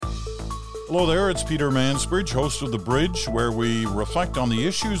Hello there, it's Peter Mansbridge, host of The Bridge, where we reflect on the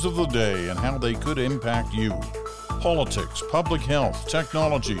issues of the day and how they could impact you. Politics, public health,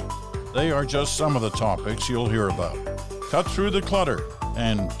 technology, they are just some of the topics you'll hear about. Cut through the clutter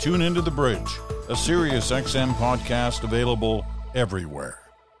and tune into The Bridge, a Sirius XM podcast available everywhere.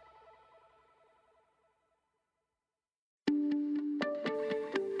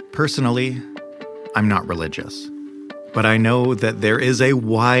 Personally, I'm not religious, but I know that there is a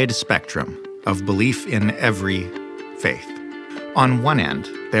wide spectrum of belief in every faith. On one end,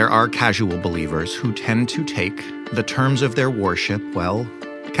 there are casual believers who tend to take the terms of their worship, well,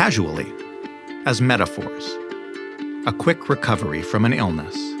 casually, as metaphors. A quick recovery from an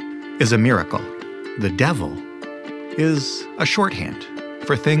illness is a miracle. The devil is a shorthand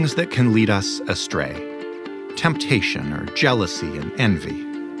for things that can lead us astray. Temptation or jealousy and envy.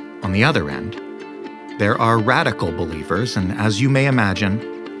 On the other end, there are radical believers, and as you may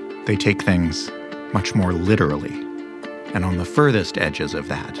imagine, they take things much more literally. And on the furthest edges of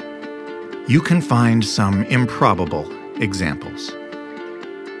that, you can find some improbable examples.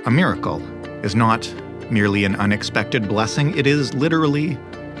 A miracle is not merely an unexpected blessing, it is literally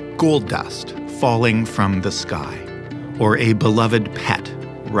gold dust falling from the sky, or a beloved pet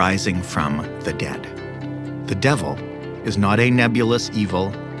rising from the dead. The devil is not a nebulous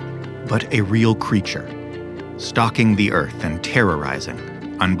evil, but a real creature, stalking the earth and terrorizing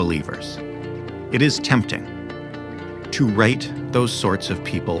unbelievers. It is tempting to write those sorts of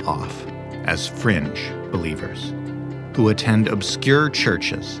people off as fringe believers who attend obscure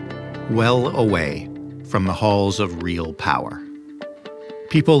churches well away from the halls of real power.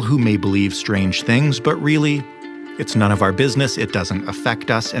 People who may believe strange things, but really, it's none of our business, it doesn't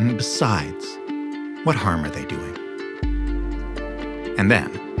affect us, and besides, what harm are they doing? And then,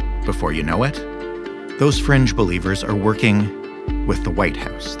 before you know it, those fringe believers are working with the White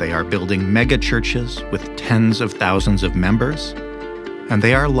House. They are building mega churches with tens of thousands of members, and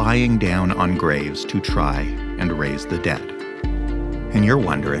they are lying down on graves to try and raise the dead. And you're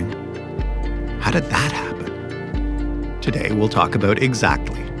wondering, how did that happen? Today, we'll talk about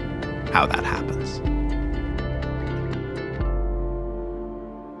exactly how that happens.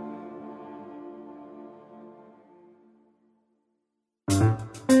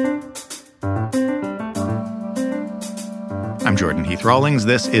 I'm Jordan Heath Rawlings.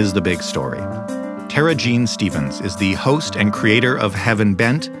 This is The Big Story. Tara Jean Stevens is the host and creator of Heaven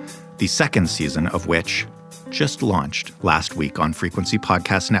Bent, the second season of which just launched last week on Frequency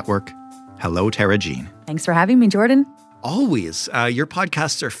Podcast Network. Hello, Tara Jean. Thanks for having me, Jordan. Always. Your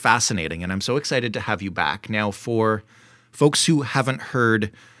podcasts are fascinating, and I'm so excited to have you back. Now, for folks who haven't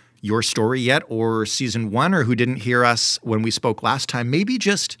heard your story yet, or season one, or who didn't hear us when we spoke last time, maybe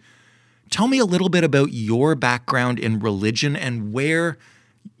just tell me a little bit about your background in religion and where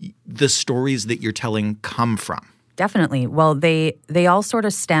the stories that you're telling come from. Definitely. Well, they all sort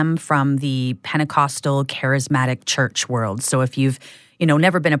of stem from the Pentecostal charismatic church world. So if you've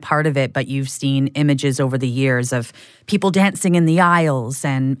never been a part of it, but you've seen images over the years of people dancing in the aisles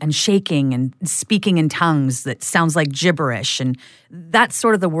and shaking and speaking in tongues that sounds like gibberish. And that's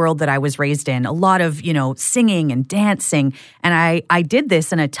sort of the world that I was raised in. A lot of, singing and dancing. And I did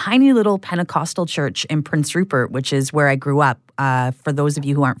this in a tiny little Pentecostal church in Prince Rupert, which is where I grew up. For those of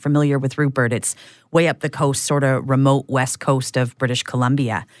you who aren't familiar with Rupert, it's way up the coast, sort of remote west coast of British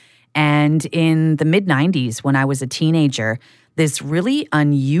Columbia. And in the mid-90s, when I was a teenager, this really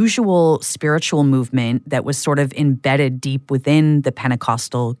unusual spiritual movement that was sort of embedded deep within the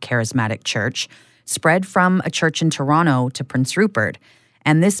Pentecostal charismatic church spread from a church in Toronto to Prince Rupert.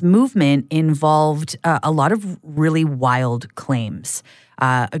 And this movement involved a lot of really wild claims,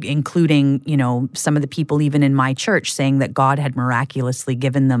 including, some of the people even in my church saying that God had miraculously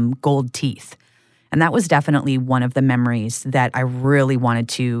given them gold teeth. And that was definitely one of the memories that I really wanted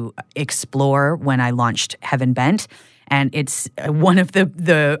to explore when I launched Heaven Bent. And it's one of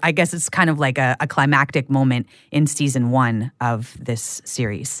the I guess it's kind of like a climactic moment in season one of this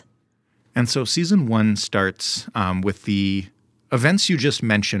series. And so season one starts with the events you just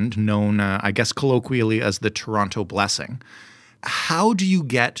mentioned, known, I guess, colloquially as the Toronto Blessing. How do you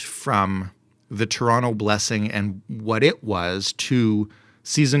get from the Toronto Blessing and what it was to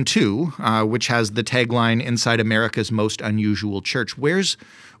season two, which has the tagline "Inside America's Most Unusual Church"? Where's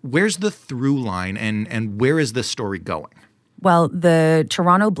the through line and where is this story going? Well, the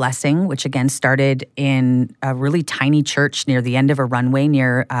Toronto Blessing, which again started in a really tiny church near the end of a runway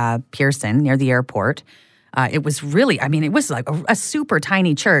near Pearson, near the airport. It was really, it was like a super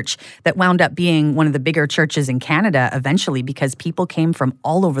tiny church that wound up being one of the bigger churches in Canada eventually because people came from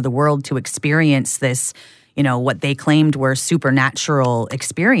all over the world to experience this, what they claimed were supernatural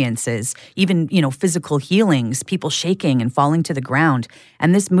experiences, even, physical healings, people shaking and falling to the ground.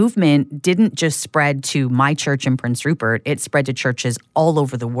 And this movement didn't just spread to my church in Prince Rupert, it spread to churches all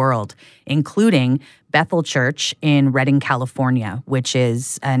over the world, including Bethel Church in Redding, California, which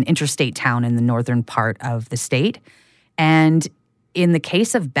is an interstate town in the northern part of the state. And in the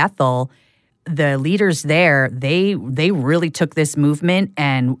case of Bethel, the leaders there, they really took this movement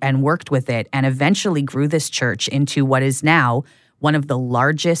and worked with it and eventually grew this church into what is now one of the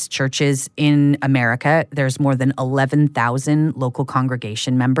largest churches in America. There's more than 11,000 local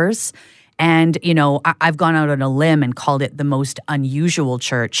congregation members. And, I've gone out on a limb and called it the most unusual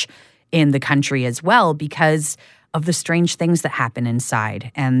church in the country as well because of the strange things that happen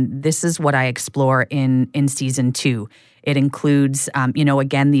inside. And this is what I explore in season 2. It includes,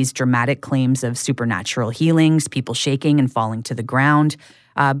 again, these dramatic claims of supernatural healings, people shaking and falling to the ground.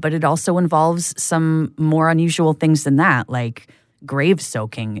 But it also involves some more unusual things than that, like grave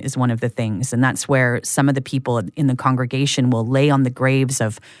soaking is one of the things. And that's where some of the people in the congregation will lay on the graves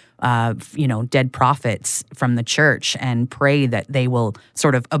of dead prophets from the church and pray that they will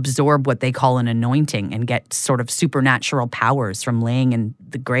sort of absorb what they call an anointing and get sort of supernatural powers from laying in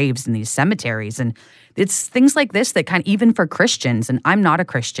the graves in these cemeteries. And it's things like this that even for Christians, and I'm not a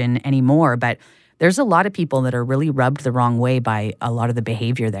Christian anymore, but there's a lot of people that are really rubbed the wrong way by a lot of the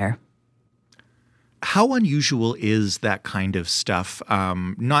behavior there. How unusual is that kind of stuff?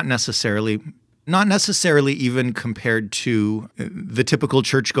 Not necessarily even compared to the typical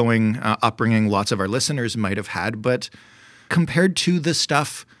church-going upbringing lots of our listeners might have had, but compared to the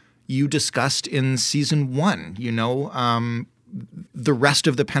stuff you discussed in season 1, the rest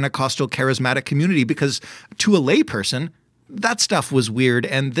of the Pentecostal charismatic community, because to a layperson, that stuff was weird,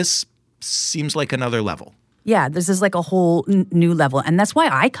 and this seems like another level. Yeah, this is like a whole new level, and that's why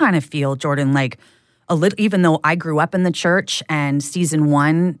I kind of feel, Jordan, like a little, even though I grew up in the church and season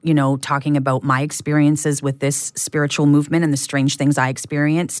 1, talking about my experiences with this spiritual movement and the strange things I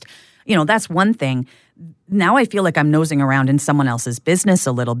experienced, that's one thing. Now I feel like I'm nosing around in someone else's business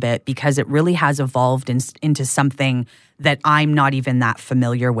a little bit because it really has evolved into something that I'm not even that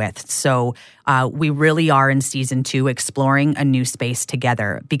familiar with. So we really are in season 2 exploring a new space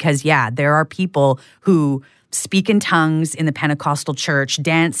together because, there are people who speak in tongues in the Pentecostal church,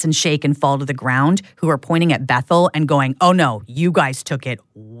 dance and shake and fall to the ground, who are pointing at Bethel and going, oh no, you guys took it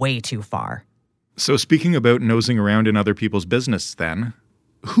way too far. So speaking about nosing around in other people's business then,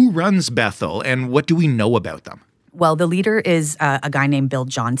 who runs Bethel and what do we know about them? Well, the leader is a guy named Bill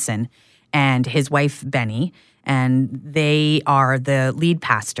Johnson and his wife, Benny, and they are the lead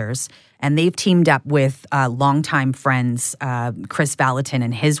pastors. And they've teamed up with longtime friends, Chris Valentin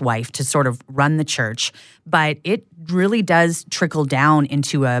and his wife, to sort of run the church. But it really does trickle down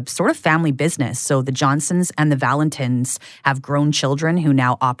into a sort of family business. So the Johnsons and the Valentins have grown children who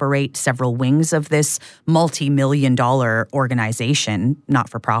now operate several wings of this multi-million-dollar organization, not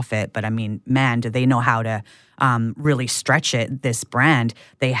for profit. But I mean, man, do they know how to really stretch it, this brand.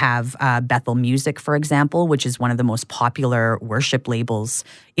 They have Bethel Music, for example, which is one of the most popular worship labels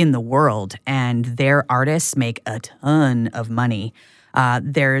in the world, and their artists make a ton of money.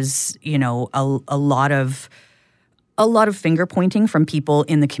 There's, a lot of finger pointing from people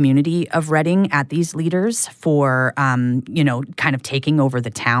in the community of Redding at these leaders for, kind of taking over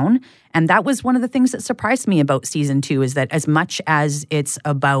the town. And that was one of the things that surprised me about season 2 is that as much as it's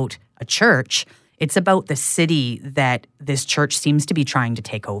about a church, it's about the city that this church seems to be trying to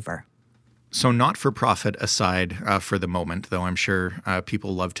take over. So not-for-profit aside for the moment, though I'm sure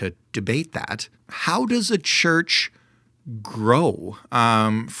people love to debate that, how does a church grow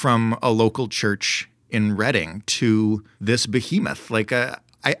from a local church in Redding to this behemoth? Like,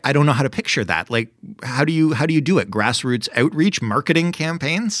 I don't know how to picture that. Like, how do you do it? Grassroots outreach, marketing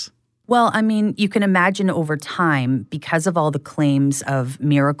campaigns? Well, I mean, you can imagine over time, because of all the claims of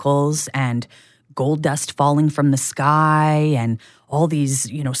miracles and gold dust falling from the sky and all these,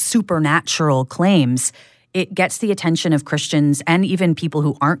 supernatural claims, it gets the attention of Christians and even people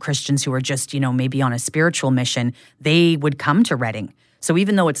who aren't Christians who are just, maybe on a spiritual mission. They would come to Redding. So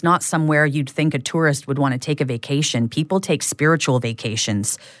even though it's not somewhere you'd think a tourist would want to take a vacation, people take spiritual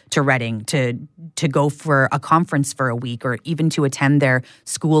vacations to Redding to go for a conference for a week or even to attend their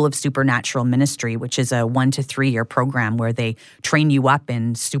School of Supernatural Ministry, which is a 1 to 3 year program where they train you up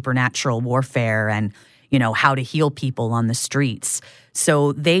in supernatural warfare and, how to heal people on the streets.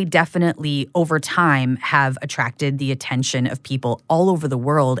 So they definitely, over time, have attracted the attention of people all over the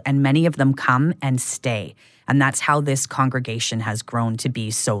world, and many of them come and stay. And that's how this congregation has grown to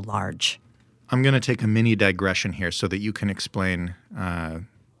be so large. I'm going to take a mini digression here so that you can explain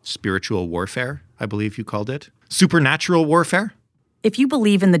spiritual warfare, I believe you called it. Supernatural warfare? If you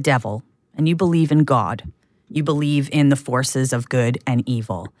believe in the devil and you believe in God, you believe in the forces of good and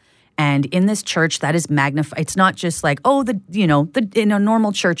evil. And in this church, that is magnified. It's not just like, in a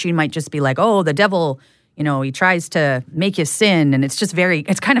normal church, you might just be like, oh, the devil, he tries to make you sin. And it's just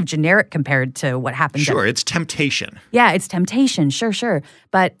it's kind of generic compared to what happens. Sure, it's temptation. Yeah, it's temptation. Sure.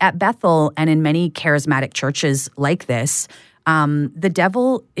 But at Bethel and in many charismatic churches like this, the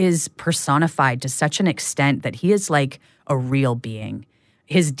devil is personified to such an extent that he is like a real being.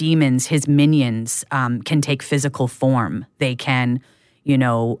 His demons, his minions can take physical form. They can,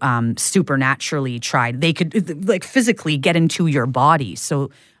 supernaturally try. They could like physically get into your body. So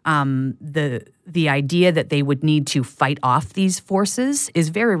the idea that they would need to fight off these forces is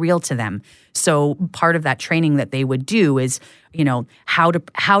very real to them. So part of that training that they would do is, how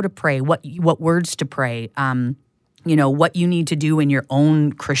to pray, what words to pray, what you need to do in your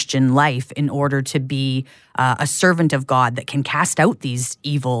own Christian life in order to be a servant of God that can cast out these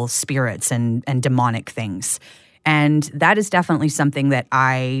evil spirits and demonic things. And that is definitely something that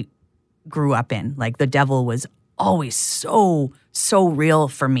I grew up in. Like the devil was always so real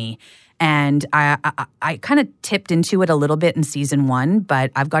for me. And I kind of tipped into it a little bit in season 1, but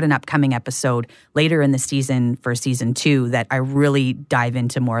I've got an upcoming episode later in the season for season 2 that I really dive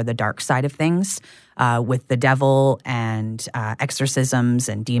into more of the dark side of things with the devil and exorcisms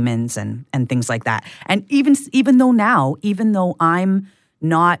and demons and things like that. And even though I'm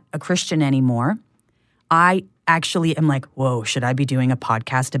not a Christian anymore, I actually am like, whoa, should I be doing a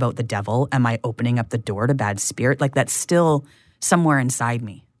podcast about the devil? Am I opening up the door to bad spirit? Like that's still somewhere inside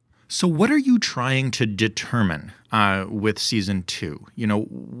me. So what are you trying to determine with season 2?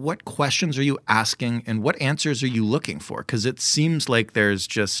 What questions are you asking and what answers are you looking for? Because it seems like there's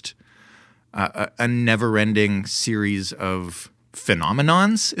just a never-ending series of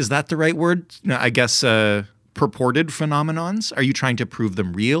phenomenons. Is that the right word? I guess purported phenomenons. Are you trying to prove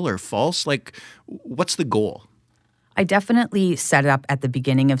them real or false? Like, what's the goal? I definitely set it up at the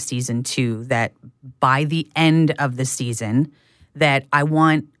beginning of season 2 that by the end of the season that I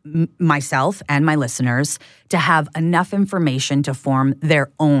want myself and my listeners to have enough information to form their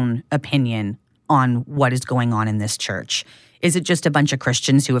own opinion on what is going on in this church. Is it just a bunch of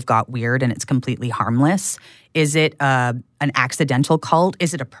Christians who have got weird and it's completely harmless? Is it an accidental cult?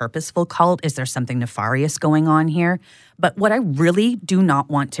 Is it a purposeful cult? Is there something nefarious going on here? But what I really do not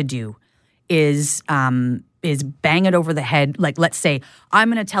want to do is bang it over the head. Like, let's say, I'm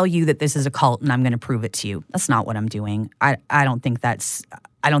going to tell you that this is a cult and I'm going to prove it to you. That's not what I'm doing. I don't think that's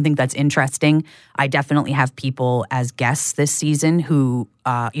interesting. I definitely have people as guests this season who,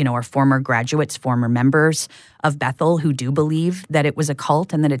 are former graduates, former members of Bethel who do believe that it was a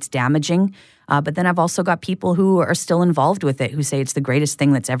cult and that it's damaging. But then I've also got people who are still involved with it who say it's the greatest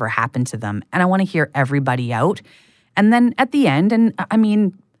thing that's ever happened to them. And I want to hear everybody out. And then at the end, and I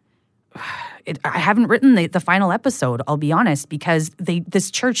mean, I haven't written the final episode, I'll be honest, because this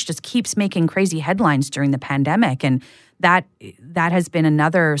church just keeps making crazy headlines during the pandemic. And that has been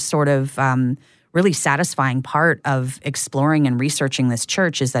another sort of really satisfying part of exploring and researching this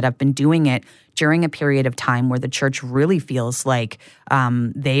church is that I've been doing it during a period of time where the church really feels like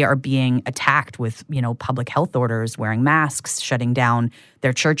they are being attacked with, public health orders, wearing masks, shutting down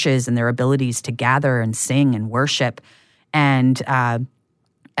their churches and their abilities to gather and sing and worship. And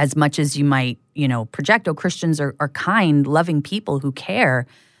as much as you might, project, Christians are kind, loving people who care,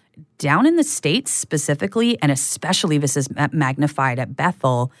 down in the States specifically, and especially this is magnified at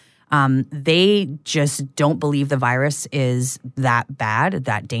Bethel, they just don't believe the virus is that bad,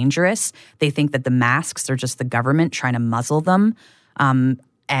 that dangerous. They think that the masks are just the government trying to muzzle them. And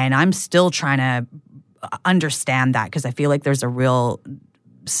I'm still trying to understand that because I feel like there's a real,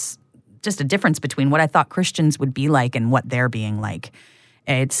 just a difference between what I thought Christians would be like and what they're being like.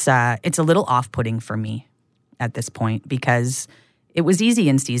 It's a little off-putting for me at this point because it was easy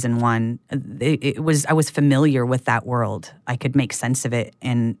in season 1. I was familiar with that world. I could make sense of it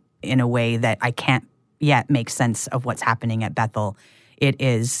in a way that I can't yet make sense of what's happening at Bethel.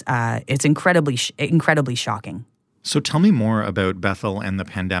 It's incredibly shocking. So tell me more about Bethel and the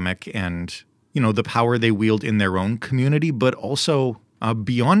pandemic and, the power they wield in their own community, but also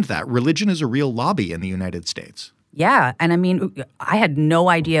beyond that. Religion is a real lobby in the United States. Yeah. And I mean, I had no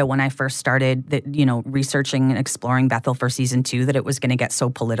idea when I first started that, researching and exploring Bethel for season 2 that it was going to get so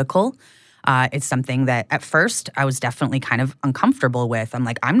political. It's something that at first I was definitely kind of uncomfortable with. I'm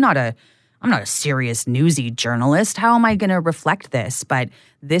like, I'm not a serious newsy journalist. How am I going to reflect this? But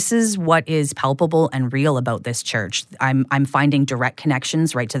this is what is palpable and real about this church. I'm finding direct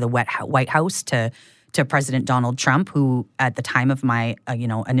connections right to the White House, to to President Donald Trump, who at the time of my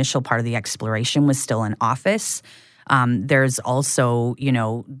initial part of the exploration was still in office. There's also,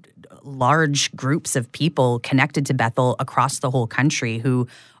 large groups of people connected to Bethel across the whole country who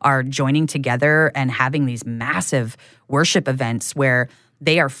are joining together and having these massive worship events where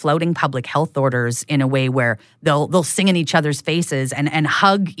they are flouting public health orders in a way where they'll sing in each other's faces and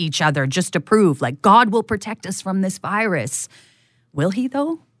hug each other just to prove, like, God will protect us from this virus. Will he,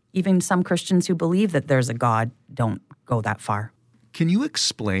 though? Even some Christians who believe that there's a God don't go that far. Can you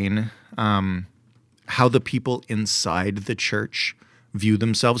explain how the people inside the church view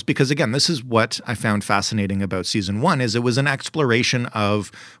themselves? Because again, this is what I found fascinating about season 1, is it was an exploration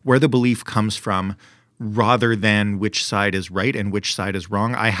of where the belief comes from rather than which side is right and which side is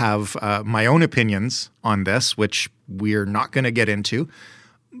wrong. I have my own opinions on this, which we're not going to get into.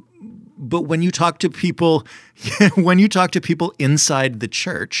 But when you talk to people, inside the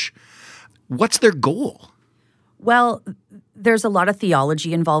church, what's their goal? Well, there's a lot of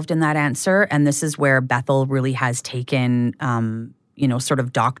theology involved in that answer, and this is where Bethel really has taken, sort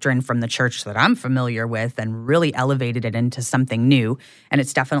of doctrine from the church that I'm familiar with and really elevated it into something new. And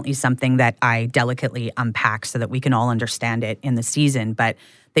it's definitely something that I delicately unpack so that we can all understand it in the season. But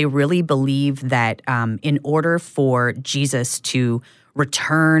they really believe that in order for Jesus to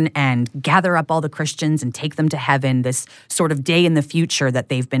return and gather up all the Christians and take them to heaven, this sort of day in the future that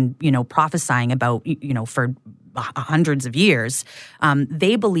they've been, prophesying about, for hundreds of years,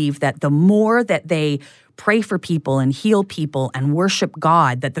 they believe that the more that they pray for people and heal people and worship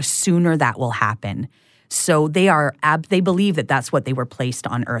God, that the sooner that will happen. So they believe that that's what they were placed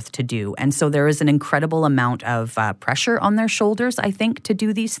on earth to do. And so there is an incredible amount of pressure on their shoulders, I think, to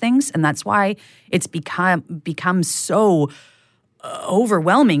do these things. And that's why it's become so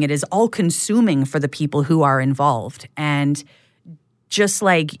overwhelming. It is all-consuming for the people who are involved. And just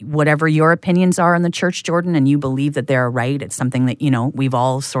like whatever your opinions are in the church, Jordan, and you believe that they're right, it's something that, we've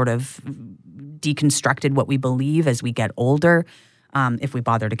all sort of deconstructed what we believe as we get older, if we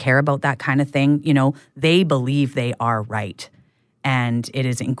bother to care about that kind of thing. They believe they are right. And it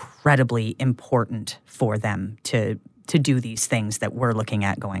is incredibly important for them to do these things that we're looking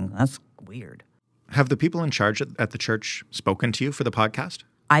at going, that's weird. Have the people in charge at the church spoken to you for the podcast?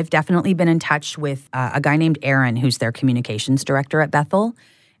 I've definitely been in touch with a guy named Aaron, who's their communications director at Bethel.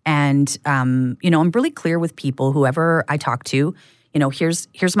 And, I'm really clear with people, whoever I talk to,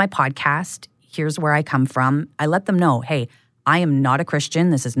 here's my podcast. Here's where I come from. I let them know, hey, I am not a Christian.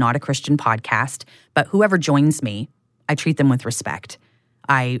 This is not a Christian podcast. But whoever joins me, I treat them with respect.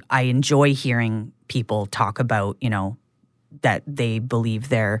 I enjoy hearing people talk about, that they believe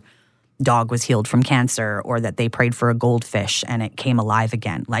their dog was healed from cancer or that they prayed for a goldfish and it came alive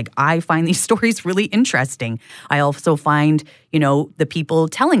again. Like, I find these stories really interesting. I also find, the people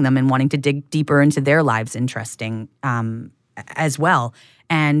telling them and wanting to dig deeper into their lives interesting as well.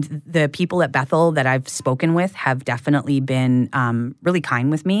 And the people at Bethel that I've spoken with have definitely been really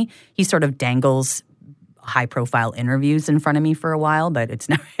kind with me. He sort of dangles high-profile interviews in front of me for a while, but it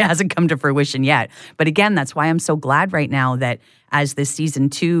hasn't come to fruition yet. But again, that's why I'm so glad right now that as this season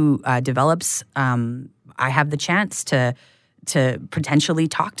 2 develops, I have the chance to potentially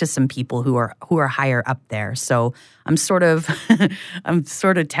talk to some people who are higher up there. So I'm sort of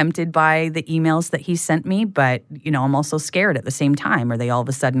tempted by the emails that he sent me, but I'm also scared at the same time. Are they all of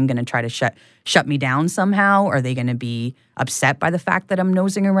a sudden going to try to shut me down somehow? Are they going to be upset by the fact that I'm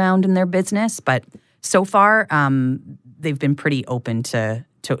nosing around in their business? But so far, they've been pretty open to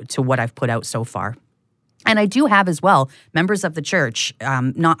what I've put out so far. And I do have as well members of the church,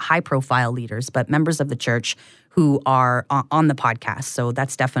 not high-profile leaders, but members of the church who are on the podcast. So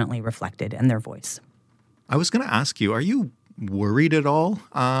that's definitely reflected in their voice. I was going to ask you, are you worried at all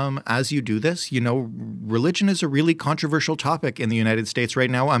as you do this? Religion is a really controversial topic in the United States right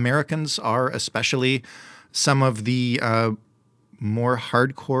now. Americans are especially some of the more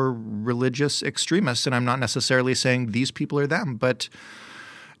hardcore religious extremists, and I'm not necessarily saying these people are them, but,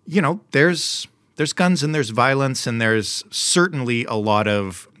 there's guns and there's violence and there's certainly a lot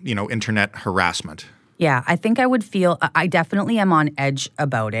of, internet harassment. Yeah, I think I definitely am on edge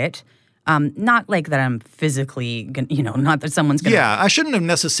about it. Not like that I'm physically, not that someone's going to... Yeah, I shouldn't have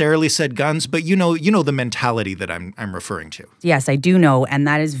necessarily said guns, but you know the mentality that I'm referring to. Yes, I do know, and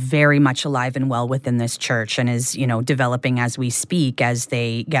that is very much alive and well within this church and is, developing as we speak as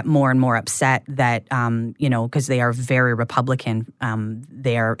they get more and more upset that, because they are very Republican.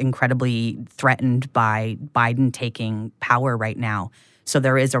 They are incredibly threatened by Biden taking power right now. So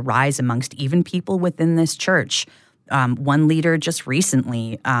there is a rise amongst even people within this church. One leader just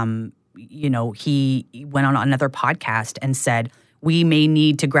recently... he went on another podcast and said, we may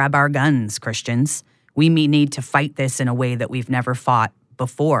need to grab our guns, Christians. we may need to fight this in a way that we've never fought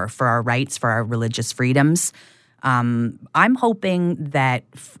before for our rights, for our religious freedoms. I'm hoping that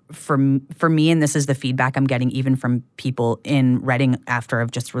for me, and this is the feedback I'm getting even from people in Reading after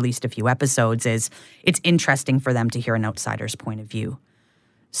I've just released a few episodes, is it's interesting for them to hear an outsider's point of view.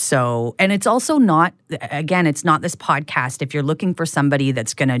 So, and it's also not, again, it's not this podcast. If you're looking for somebody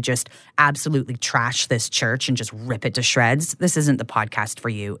that's going to just absolutely trash this church and just rip it to shreds, this isn't the podcast for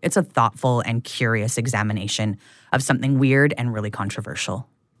you. It's a thoughtful and curious examination of something weird and really controversial.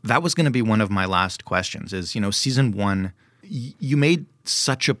 That was going to be one of my last questions is, season 1, you made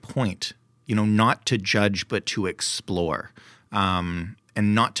such a point, not to judge, but to explore, and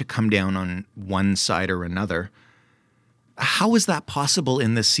not to come down on one side or another. How is that possible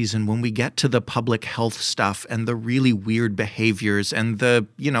in this season when we get to the public health stuff and the really weird behaviors and the,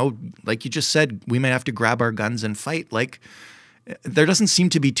 like you just said, we may have to grab our guns and fight? Like, there doesn't seem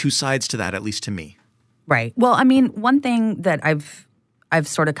to be two sides to that, at least to me. Right. Well, I mean, one thing that I've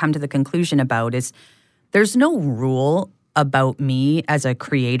sort of come to the conclusion about is there's no rule about me as a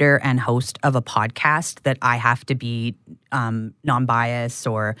creator and host of a podcast that I have to be non-biased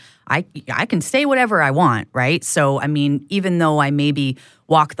or I can say whatever I want, right? So, I mean, even though I maybe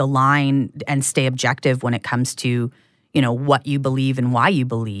walk the line and stay objective when it comes to, what you believe and why you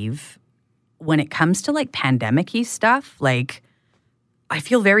believe, when it comes to like pandemic-y stuff, like I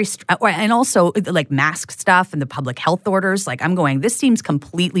feel very, and also like mask stuff and the public health orders, like I'm going, this seems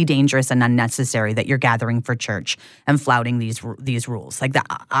completely dangerous and unnecessary that you're gathering for church and flouting these rules. Like that,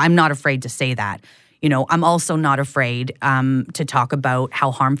 I'm not afraid to say that. I'm also not afraid to talk about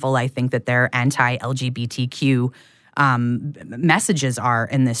how harmful I think that their anti-LGBTQ messages are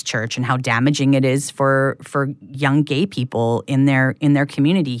in this church and how damaging it is for young gay people in their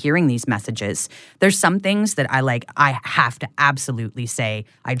community hearing these messages. There's some things that I have to absolutely say,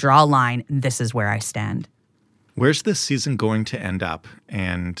 I draw a line, this is where I stand. Where's this season going to end up,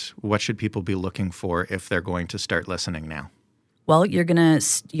 and what should people be looking for if they're going to start listening now? Well, you're gonna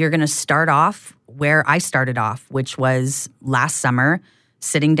start off where I started off, which was last summer,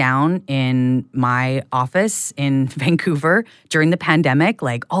 sitting down in my office in Vancouver during the pandemic,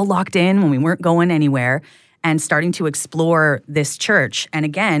 like all locked in when we weren't going anywhere, and starting to explore this church. And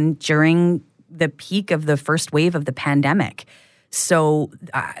again, during the peak of the first wave of the pandemic. So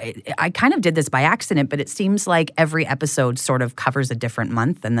I kind of did this by accident, but it seems like every episode sort of covers a different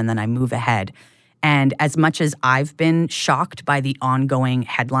month, and then I move ahead. And as much as I've been shocked by the ongoing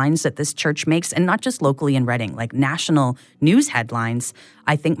headlines that this church makes, and not just locally in Reading, like national news headlines,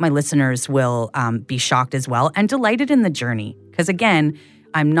 I think my listeners will be shocked as well and delighted in the journey. Because again,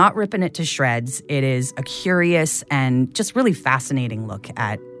 I'm not ripping it to shreds. It is a curious and just really fascinating look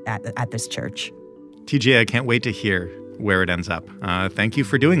at this church. TJ, I can't wait to hear where it ends up. Thank you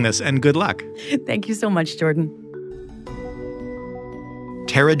for doing this, and good luck. Thank you so much, Jordan.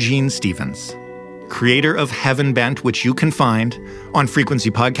 Tara Jean Stevens, creator of Heaven Bent, which you can find on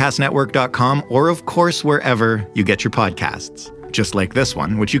frequencypodcastnetwork.com or, of course, wherever you get your podcasts. Just like this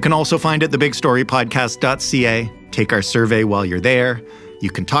one, which you can also find at thebigstorypodcast.ca. Take our survey while you're there. You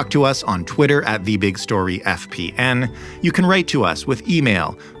can talk to us on Twitter at TheBigStoryFPN. You can write to us with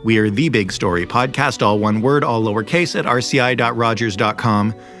email. We are TheBigStoryPodcast, all one word, all lowercase, at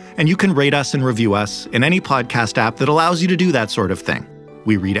rci.rogers.com. And you can rate us and review us in any podcast app that allows you to do that sort of thing.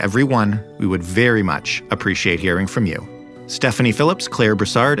 We read every one. We would very much appreciate hearing from you. Stephanie Phillips, Claire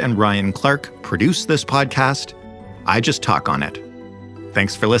Broussard, and Ryan Clark produce this podcast. I just talk on it.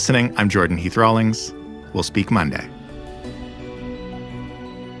 Thanks for listening. I'm Jordan Heath Rawlings. We'll speak Monday.